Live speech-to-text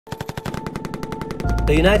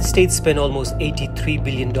The United States spent almost $83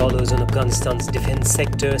 billion on Afghanistan's defense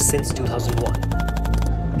sector since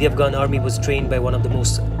 2001. The Afghan army was trained by one of the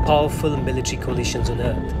most powerful military coalitions on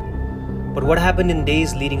earth. But what happened in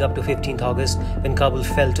days leading up to 15th August when Kabul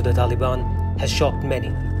fell to the Taliban has shocked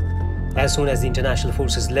many. As soon as the international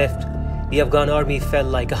forces left, the Afghan army fell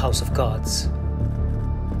like a house of cards.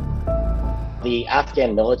 The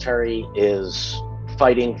Afghan military is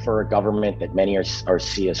fighting for a government that many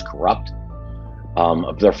see as corrupt.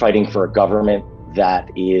 They're fighting for a government that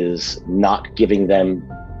is not giving them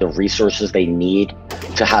the resources they need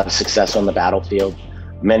to have success on the battlefield.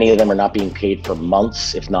 Many of them are not being paid for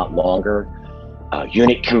months, if not longer.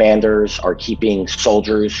 Unit commanders are keeping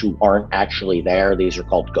soldiers who aren't actually there. These are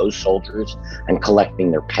called ghost soldiers, and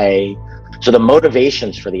collecting their pay. So the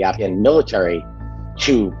motivations for the Afghan military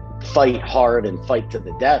to fight hard and fight to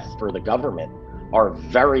the death for the government are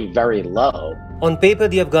very, very low. On paper,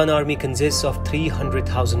 the Afghan army consists of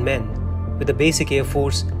 300,000 men with a basic air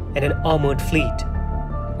force and an armored fleet.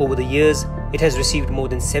 Over the years, it has received more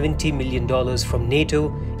than $70 million from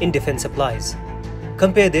NATO in defense supplies.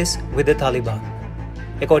 Compare this with the Taliban.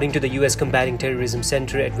 According to the US Combating Terrorism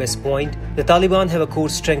Center at West Point, the Taliban have a core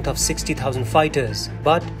strength of 60,000 fighters,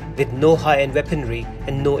 but with no high-end weaponry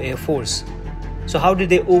and no air force. So how did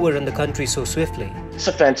they overrun the country so swiftly? This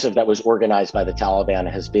offensive that was organized by the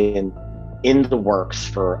Taliban has been in the works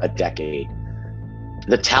for a decade.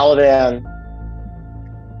 The Taliban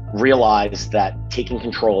realized that taking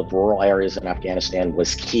control of rural areas in Afghanistan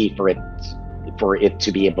was key for it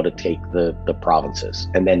to be able to take the provinces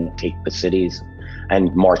and then take the cities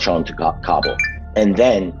and march on to Kabul. And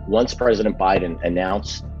then once President Biden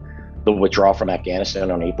announced the withdrawal from Afghanistan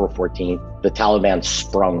on April 14th, the Taliban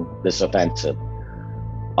sprung this offensive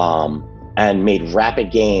and made rapid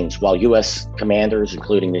gains while US commanders,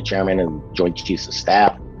 including the chairman and Joint Chiefs of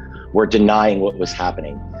Staff, were denying what was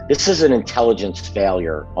happening. This is an intelligence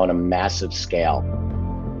failure on a massive scale.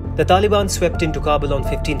 The Taliban swept into Kabul on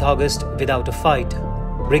 15th August without a fight,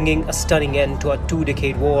 bringing a stunning end to a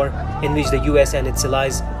two-decade war in which the US and its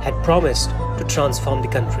allies had promised to transform the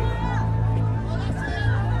country.